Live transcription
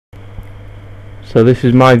So this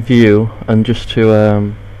is my view, and just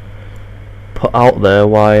to put out there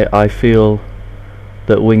why I feel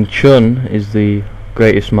that Wing Chun is the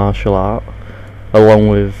greatest martial art, along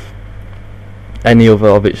with any other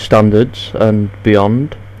of its standards and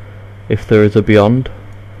beyond, if there is a beyond.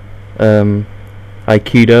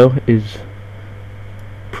 Aikido is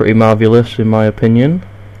pretty marvellous in my opinion,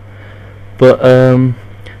 but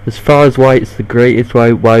as far as why it's the greatest,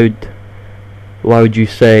 why would you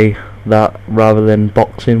say that rather than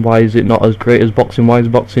boxing? Why is it not as great as boxing? Why is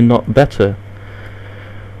boxing not better?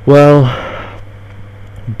 Well,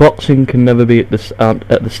 boxing can never be at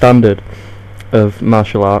the standard of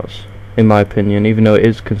martial arts, in my opinion, even though it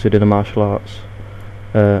is considered a martial art.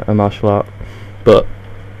 But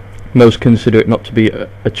most consider it not to be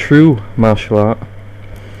a true martial art,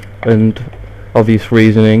 and obvious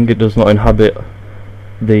reasoning, it does not inhabit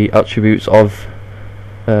the attributes of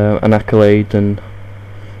an accolade and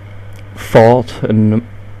thought and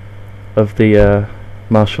of the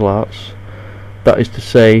martial arts. That is to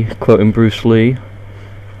say, quoting Bruce Lee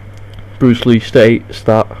states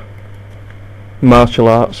that martial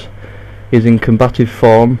arts is in combative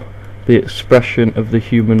form the expression of the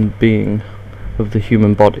human being, of the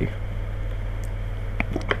human body.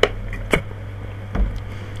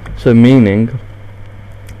 So meaning,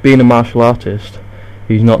 being a martial artist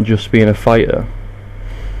is not just being a fighter.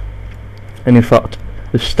 And in fact,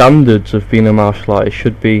 the standards of being a martial artist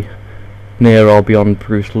should be near or beyond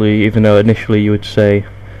Bruce Lee, even though initially you would say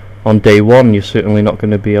on day one you're certainly not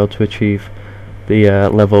going to be able to achieve the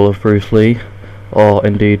level of Bruce Lee, or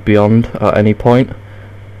indeed beyond at any point.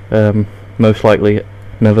 Most likely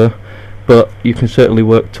never, but you can certainly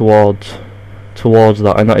work towards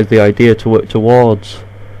that, and that is the idea, to work towards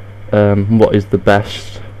what is the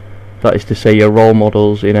best. That is to say, your role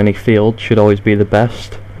models in any field should always be the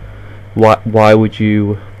best. Why would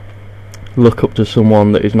you look up to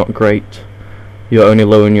someone that is not great? You're only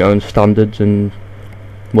lowering your own standards and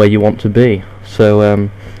where you want to be. So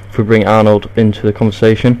if we bring Arnold into the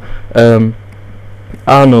conversation,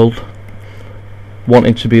 Arnold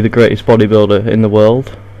wanted to be the greatest bodybuilder in the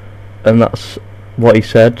world, and that's what he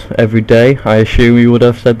said every day. I assume he would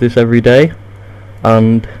have said this every day,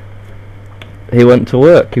 and he went to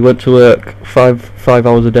work. He went to work five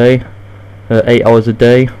hours a day, 8 hours a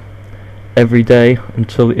day, every day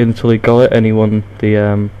until he got it, and he won the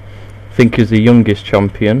I think he's the youngest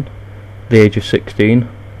champion, the age of 16,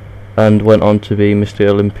 and went on to be Mr.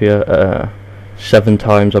 Olympia 7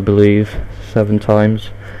 times, I believe, 7 times.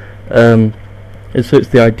 So it's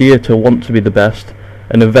the idea to want to be the best,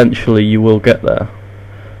 and eventually you will get there.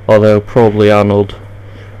 Although probably Arnold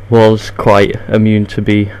was quite immune to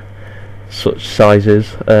be such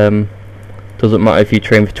sizes. Doesn't matter if you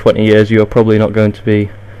train for 20 years, you're probably not going to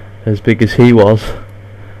be as big as he was.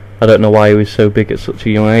 I don't know why he was so big at such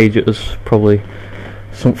a young age. It was probably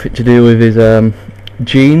something to do with his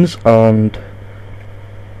genes, and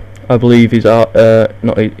I believe his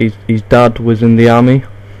dad was in the army,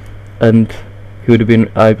 and he would have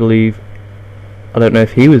been, I don't know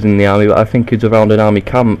if he was in the army, but I think he was around an army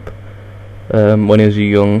camp when he was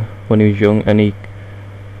young, and he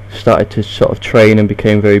started to sort of train and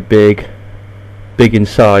became very big in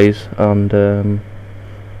size, and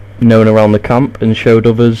known around the camp, and showed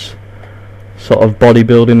others sort of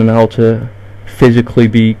bodybuilding and how to physically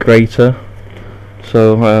be greater.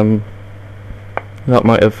 So that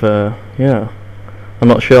might have yeah, I'm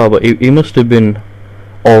not sure, but he must have been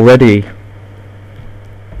already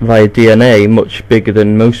via DNA much bigger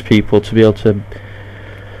than most people to be able to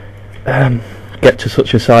get to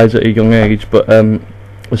such a size at a young age. But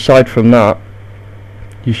aside from that,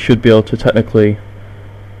 you should be able to technically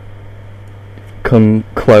come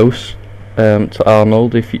close to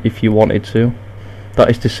Arnold if you wanted to. That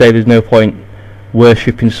is to say, there's no point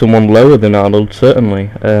worshipping someone lower than Arnold, certainly,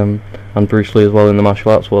 and Bruce Lee as well in the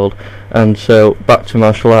martial arts world. And so back to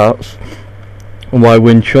martial arts, and why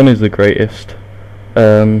Wing Chun is the greatest,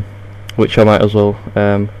 which I might as well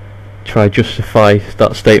try justify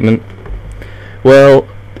that statement. Well,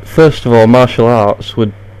 first of all, martial arts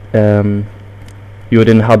would you would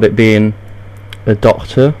inhabit being a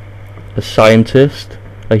doctor, a scientist,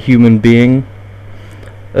 a human being.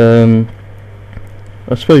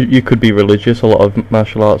 I suppose you could be religious. A lot of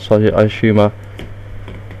martial arts, I assume, are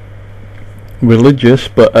religious,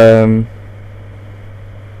 but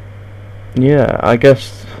yeah, I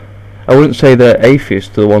guess I wouldn't say they're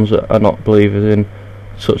atheists, the ones that are not believers in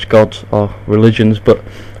such gods or religions, but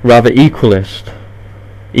rather equalism,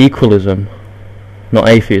 not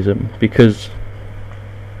atheism, because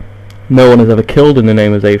no one has ever killed in the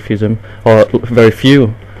name of atheism, or very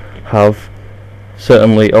few have.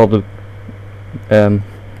 Certainly all the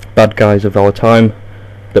bad guys of our time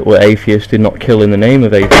that were atheists did not kill in the name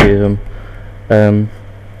of atheism,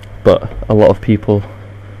 but a lot of people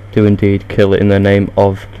do indeed kill in the name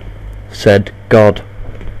of said God.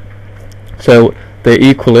 So they're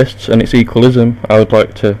equalists, and it's equalism. I would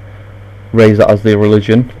like to raise that as their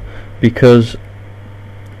religion, because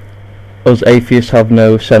us atheists have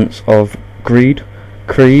no sense of greed,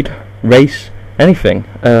 creed, race, anything.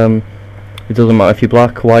 It doesn't matter if you're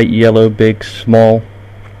black, white, yellow, big, small,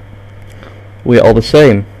 we're all the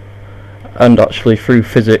same. And actually through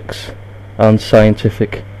physics and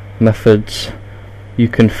scientific methods you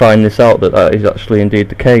can find this out, that is actually indeed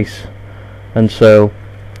the case. And so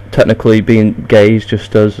technically being gay is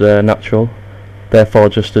just as natural, therefore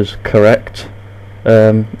just as correct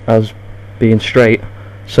as being straight.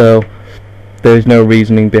 So there is no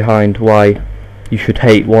reasoning behind why you should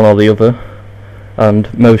hate one or the other,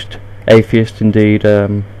 and most atheists indeed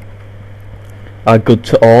are good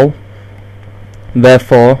to all.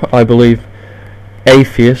 Therefore I believe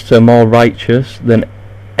atheists are more righteous than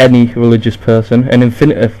any religious person, an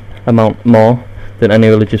infinite amount more than any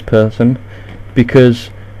religious person, because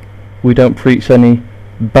we don't preach any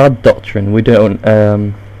bad doctrine. We don't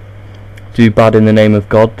do bad in the name of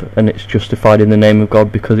God, and it's justified in the name of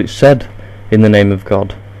God because it's said in the name of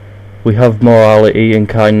God. We have morality and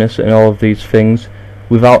kindness and all of these things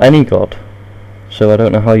without any God. So I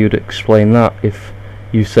don't know how you'd explain that if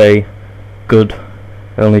you say good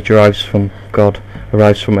only derives from God,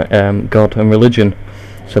 arrives from God and religion.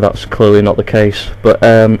 So that's clearly not the case. But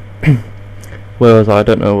where was I? I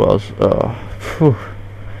don't know what I was.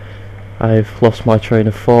 I've lost my train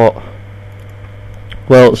of thought.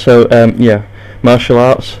 Well, so yeah, martial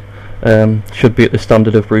arts should be at the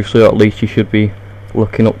standard of Bruce Lee, or at least you should be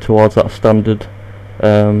looking up towards that standard.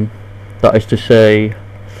 That is to say,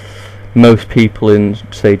 most people in,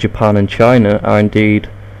 say, Japan and China are indeed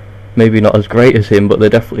maybe not as great as him, but they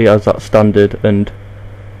definitely has that standard, and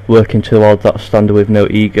working towards that standard with no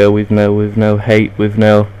ego, with no hate, with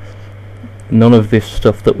none of this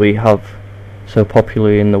stuff that we have so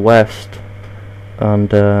popularly in the West.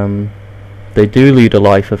 And they do lead a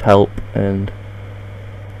life of help and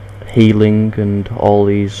healing and all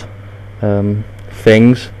these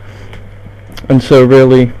things. And so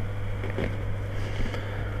really,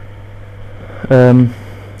 where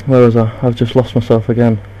was I? I've just lost myself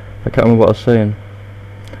again. I can't remember what I was saying.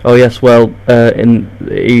 Oh yes, well, in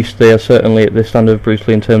the East they are certainly at the standard of Bruce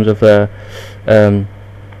Lee in terms of their,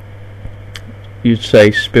 you'd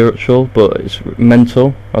say spiritual, but it's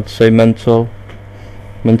mental. I'd say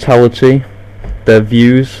mentality, their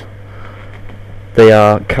views. They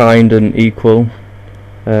are kind and equal,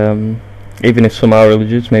 even if some are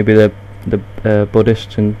religious. Maybe they're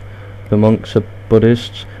Buddhists and the monks are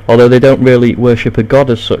Buddhists, although they don't really worship a god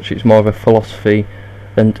as such. It's more of a philosophy,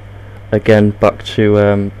 and again back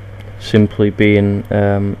to simply being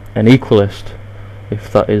an equalist,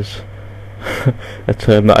 if that is a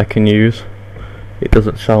term that I can use. It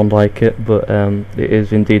doesn't sound like it, but it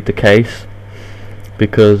is indeed the case,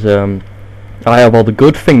 because I have all the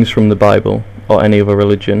good things from the Bible or any other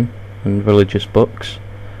religion and religious books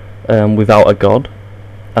without a god,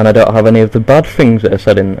 and I don't have any of the bad things that are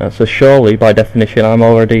said in there. So surely by definition I'm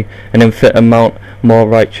already an infinite amount more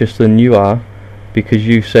righteous than you are, because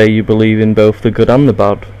you say you believe in both the good and the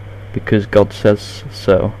bad, because God says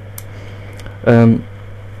so.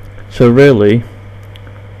 So really,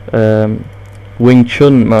 Wing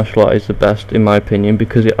Chun martial art is the best in my opinion,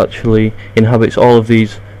 because it actually inhabits all of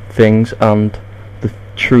these things and the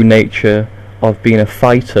true nature of being a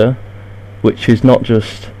fighter, which is not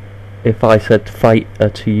just, if I said fighter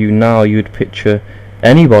to you now, you would picture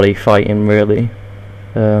anybody fighting really,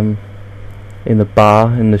 in the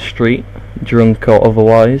bar, in the street, drunk or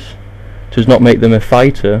otherwise. Does not make them a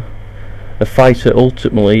fighter. A fighter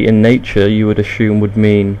ultimately in nature you would assume would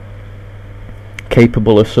mean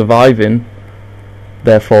capable of surviving,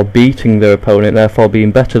 therefore beating their opponent, therefore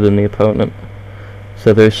being better than the opponent.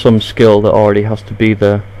 So there is some skill that already has to be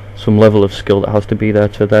there, some level of skill that has to be there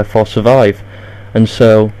to therefore survive. And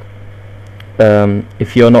so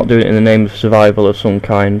if you're not doing it in the name of survival of some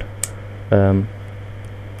kind,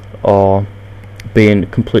 or being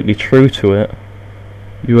completely true to it,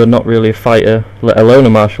 you are not really a fighter, let alone a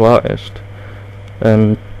martial artist.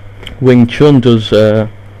 Wing Chun does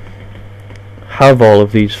have all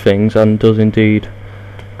of these things, and does indeed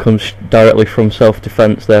comes directly from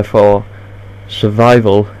self-defense, therefore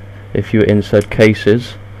survival if you're in said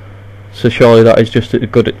cases. So surely that is just a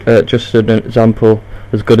good, just an example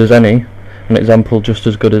as good as any, an example just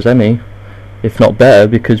as good as any, if not better,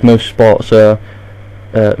 because most sports are,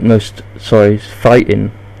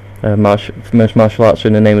 fighting most martial arts are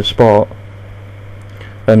in the name of sport.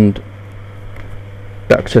 And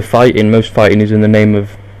back to fighting, most fighting is in the name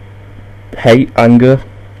of hate, anger,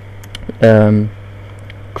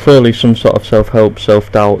 clearly some sort of self-help,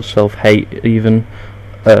 self-doubt, self-hate even,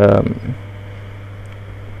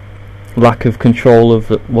 lack of control of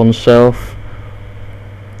oneself.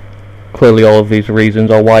 Clearly all of these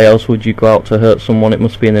reasons, or why else would you go out to hurt someone? It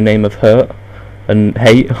must be in the name of hurt and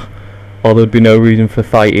hate, or there'd be no reason for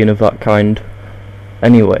fighting of that kind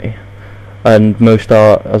anyway. And most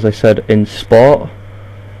are, as I said, in sport.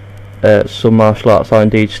 Some martial arts are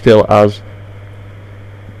indeed still as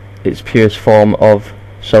its purest form of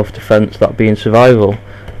self-defense, that being survival.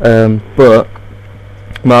 But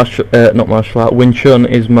not martial art, Wing Chun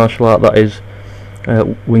is martial art that is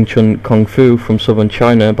Wing Chun Kung Fu from southern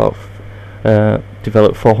China, about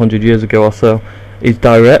developed 400 years ago or so, is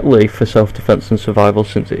directly for self-defense and survival,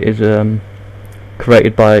 since it is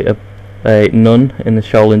created by a nun in the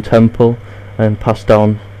Shaolin Temple and passed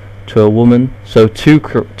down to a woman. So two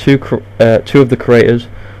of the creators,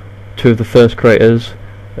 two of the first creators,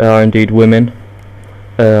 are indeed women,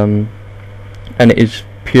 and it is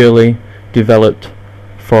purely developed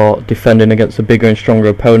for defending against a bigger and stronger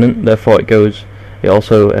opponent. Therefore it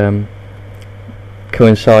also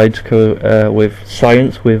coincides with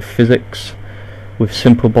science, with physics, with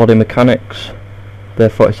simple body mechanics.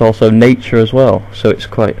 Therefore it's also nature as well, so it's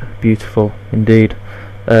quite beautiful indeed.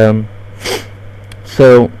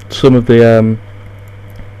 So some of the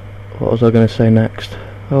what was I going to say next?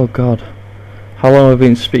 Oh god, how long have I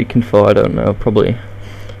been speaking for? I don't know, probably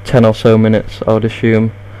 10 or so minutes I would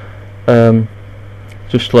assume.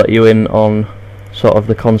 Just to let you in on sort of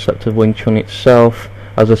the concept of Wing Chun itself.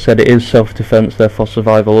 As I said, it is self-defense, therefore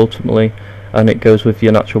survival ultimately, and it goes with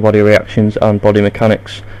your natural body reactions and body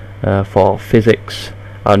mechanics for physics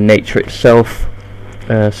and nature itself,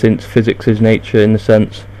 since physics is nature in the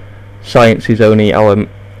sense science is only our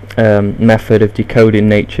method of decoding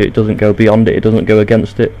nature. It doesn't go beyond it, it doesn't go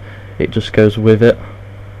against it, it just goes with it.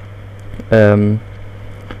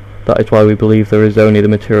 That is why we believe there is only the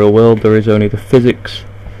material world, there is only the physics.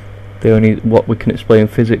 What we can explain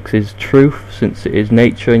physics is truth, since it is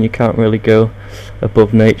nature, and you can't really go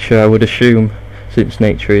above nature, I would assume, since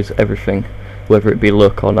nature is everything, whether it be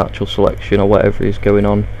luck or natural selection or whatever is going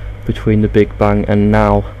on between the Big Bang and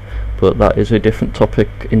now. But that is a different topic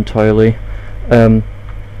entirely.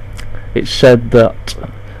 It's said that,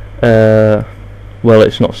 well,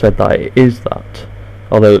 it's not said that, it is that.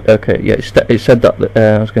 Although, okay, yeah, it's said that,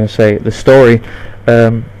 I was going to say, the story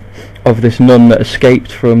of this nun that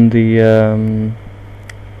escaped from the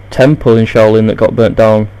temple in Shaolin that got burnt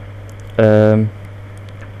down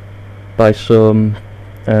by some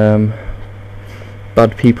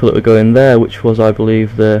bad people that were going there, which was, I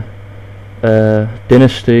believe, the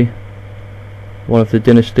dynasty. One of the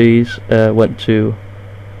dynasties went to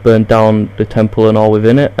burn down the temple and all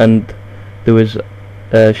within it, and there was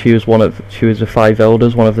she was the five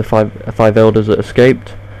elders, one of the five elders that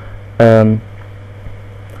escaped.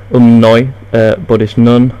 Noi, Buddhist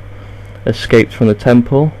nun, escaped from the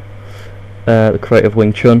temple, the creator of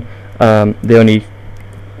Wing Chun, the only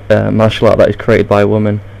martial art that is created by a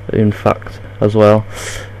woman, in fact, as well.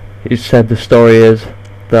 It's said, the story is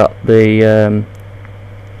that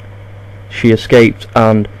she escaped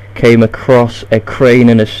and came across a crane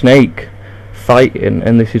and a snake fighting,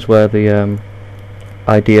 and this is where the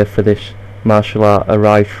idea for this martial art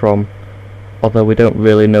arrived from. Although we don't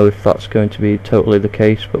really know if that's going to be totally the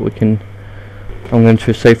case, but I'm going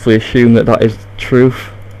to safely assume that that is the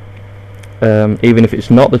truth. Even if it's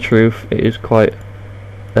not the truth, it is quite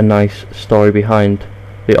a nice story behind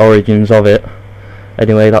the origins of it.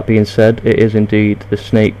 Anyway, that being said, it is indeed the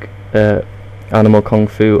snake, animal kung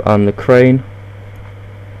fu, and the crane,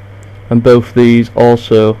 and both these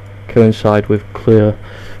also coincide with clear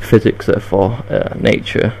physics, therefore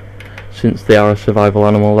nature, since they are a survival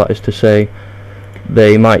animal. That is to say,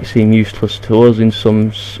 they might seem useless to us in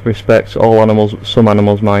some respects. Some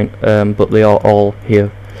animals might, but they are all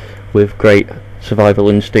here with great survival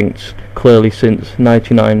instincts. Clearly, since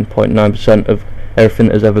 99.9% of everything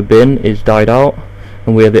that has ever been is died out,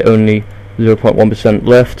 and we are the only 0.1%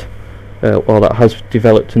 left, or that has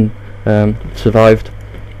developed and survived.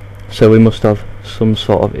 So we must have some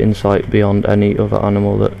sort of insight beyond any other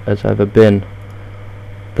animal that has ever been.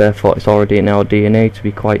 Therefore it's already in our DNA to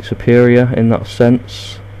be quite superior in that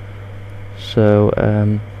sense. So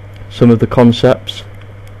some of the concepts,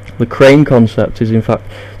 the crane concept is in fact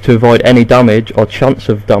to avoid any damage or chance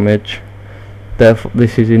of damage. Therefore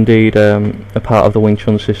this is indeed a part of the Wing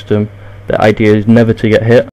Chun system. The idea is never to get hit.